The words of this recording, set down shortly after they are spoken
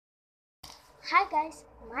Hi guys,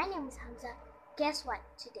 my name is Hamza. Guess what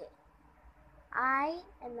today? I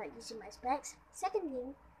am not using my specs. Second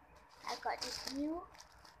thing, I got this new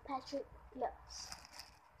Patrick gloves.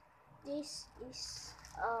 This is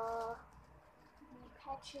the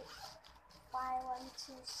Patrick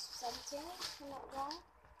 512 something, if I'm not wrong.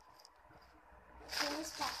 In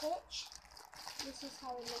this package, this is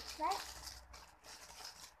how it looks like.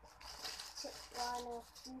 Take one of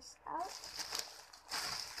these out.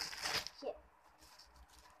 Here.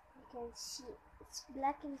 You can see it's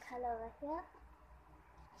black in color right here,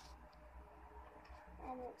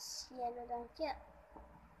 and it's yellow down here.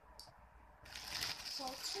 So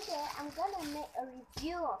today I'm gonna make a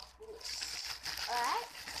review of this. Alright,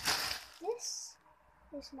 this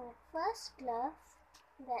is my first glove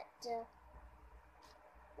that the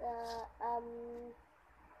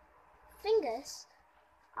fingers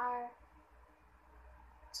are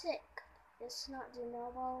thick. It's not the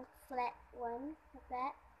normal flat one like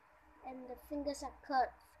that, and the fingers are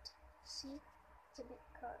curved. See, it's a bit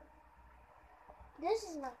curved. This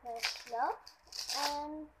is my first glove,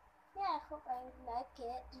 and yeah, I hope I like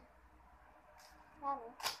it.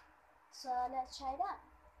 So let's try it out.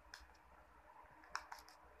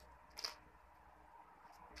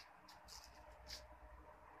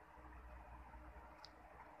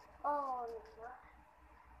 Oh no,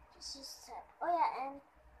 this is sad. Oh yeah, and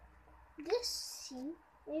this, see,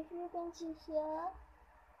 if you can see here,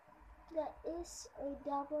 there is a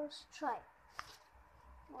double stripe.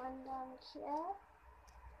 One down here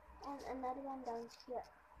and another one down here.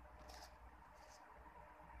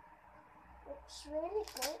 It's really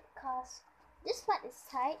good because this part is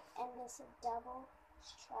tight and there's a double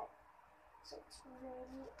stripe. So it's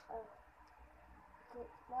really a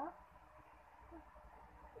good glove.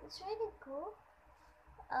 It's really cool.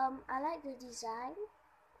 I like the design.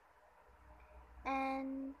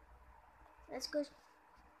 And let's go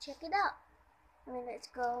check it out. Let's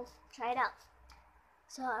go try it out.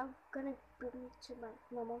 So I'm gonna bring it to my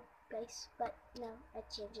normal place, but now I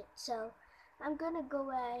change it. So I'm gonna go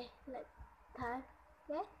where I like time.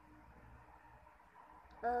 Okay.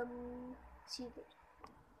 See this.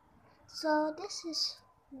 So this is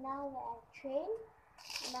now where I train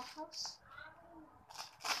in my house.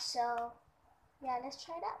 So yeah, let's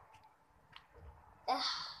try it out.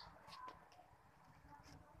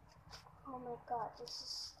 Oh my god, this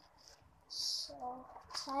is so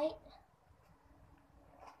tight.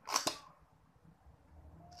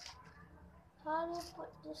 How do you put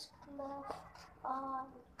this glove on?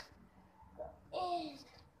 Go in.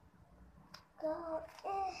 Go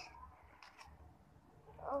in.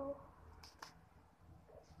 Oh.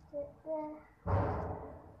 Sit there.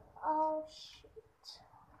 Oh shoot.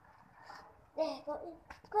 There, go in.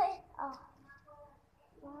 Go in. Oh.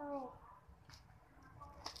 No.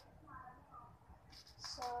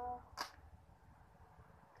 So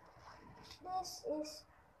this is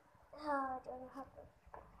how I don't have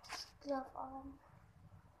a glove on.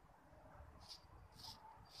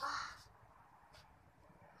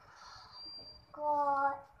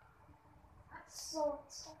 God, so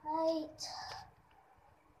tight.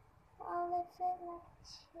 All of it like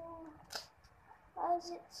here. Why is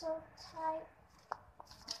it so tight?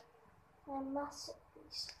 I mustn't be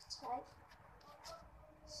so tight.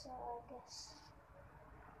 So I guess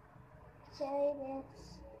here it is.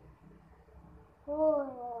 Oh, it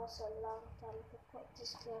was a long time to put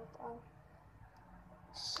this glove on.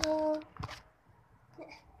 So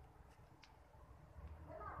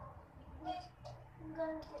I'm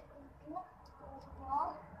gonna get the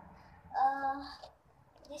ball.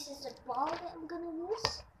 This is the ball that I'm gonna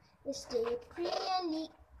use. It's the Premier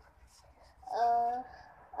League.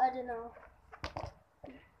 I don't know.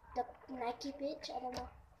 The Nike pitch. I don't know.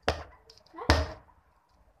 Right?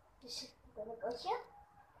 This is gonna go here.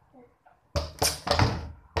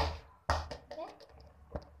 Okay.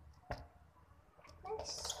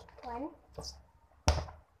 Nice one. It's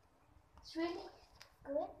really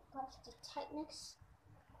good because the tightness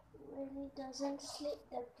really doesn't slip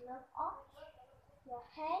the glove off your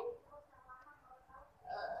hand.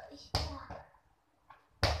 Yeah.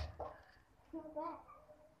 Not bad.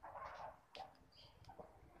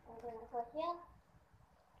 I'm gonna go here.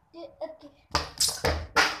 Okay.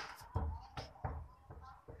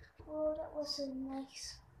 Oh, that was so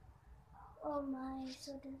nice. Oh my,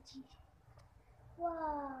 so dirty.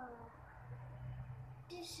 Wow.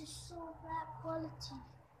 This is so bad quality.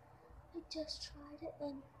 I just tried it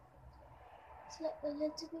and it's like a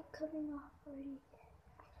little bit coming off already.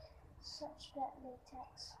 Such bad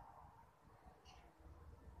latex.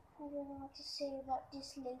 I don't know what to say about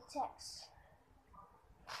this latex.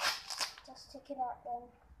 Just take it out then.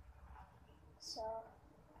 So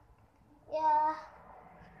yeah,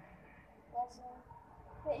 that's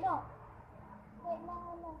wait no,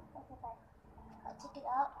 okay fine, I'll take it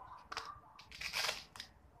out.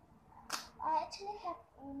 I actually have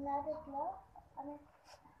another glove. I mean,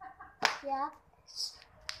 yeah,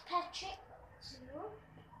 Patrick too.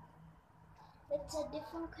 It's a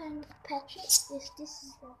different kind of Patrick. This is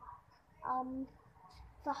the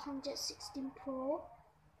 516 Pro.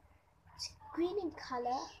 It's green in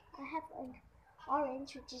color. I have an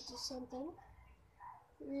orange, which is the same thing.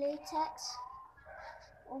 Latex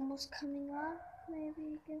almost coming on. Maybe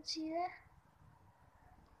you can see that.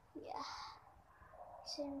 Yeah.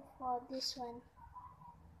 Same for this one.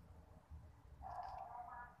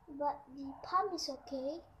 But the palm is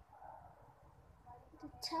okay. The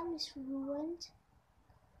thumb is ruined.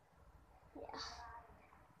 Yeah.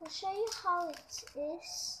 I'll show you how it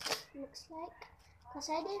looks like. Because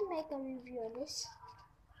I didn't make a review on this.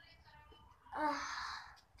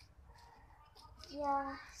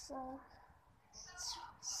 Yeah, so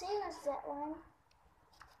same as that one.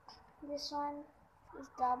 This one is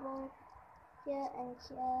double here and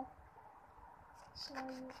here, so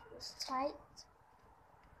it's tight.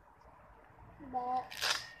 But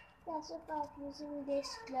yeah, so far I'm using this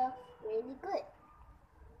glove really good.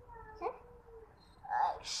 Okay,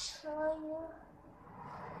 I'll show you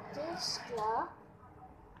this glove.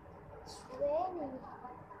 It's really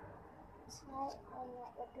tight and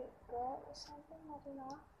like a bit good or something. I don't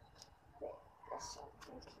know. Wait, there's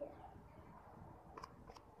something here.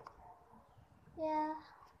 Yeah.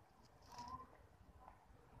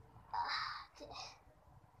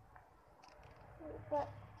 But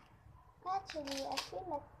actually, I feel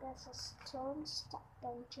like there's a stone stuck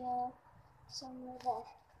down here somewhere there.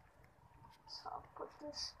 So I'll put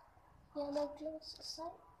this yellow gloves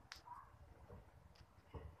aside.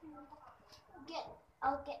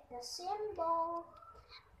 I'll get the same ball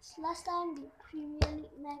as last time, the Premier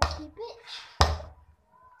League Nike pitch.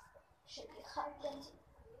 Should be hard then.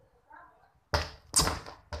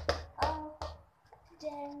 Oh,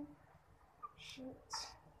 then shoot.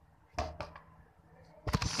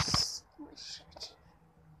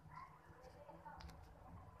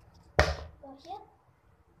 Go here.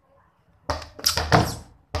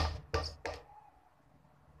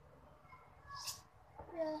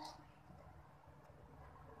 Yeah.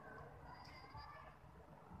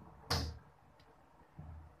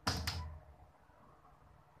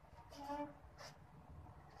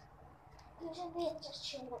 Usually it just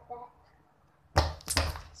chin like that.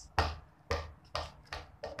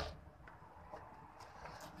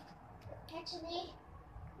 Actually,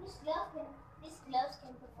 these gloves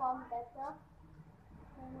can perform better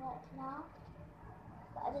than right now,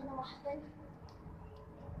 but I don't know what happened.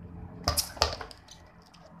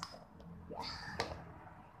 Yeah,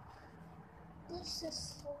 this is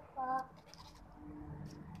so far.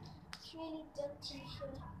 It's really dirty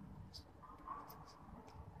here.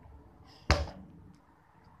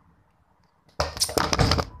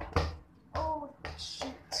 Oh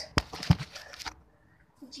shoot!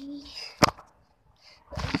 Gee,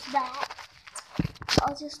 what is that?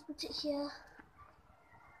 I'll just put it here.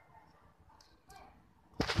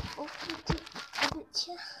 I'll put it a bit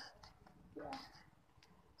here. Yeah,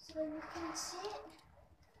 so you can see it.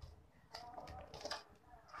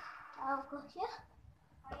 I'll go here.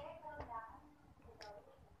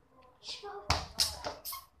 Sure.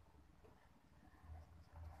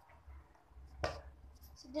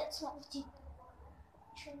 So that's what I did.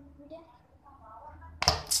 Try to do that.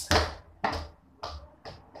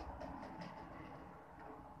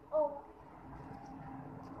 Oh.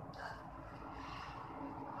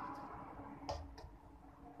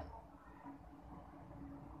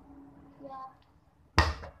 Yeah.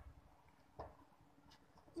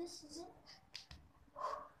 This is it.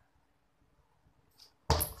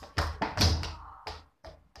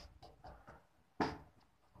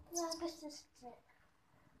 Yeah, I guess this is it.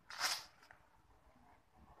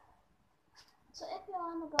 So if you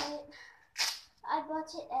want to buy it, I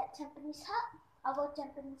bought it at Tampines Hub. I'll go to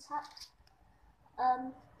Tampines Hub,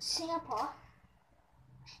 Singapore.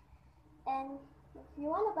 And if you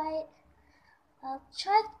want to buy it,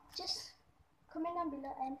 try just comment down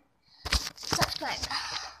below and subscribe.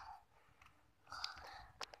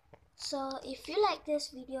 So if you like this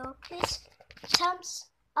video, please thumbs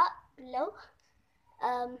up below.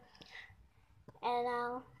 And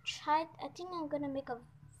I'll try. I think I'm gonna make a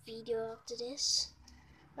video after this.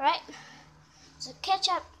 Alright. So catch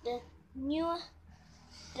up this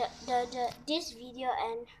video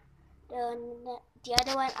and the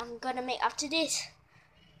other one I'm gonna make after this.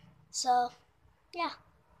 So yeah,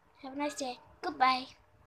 have a nice day. Goodbye.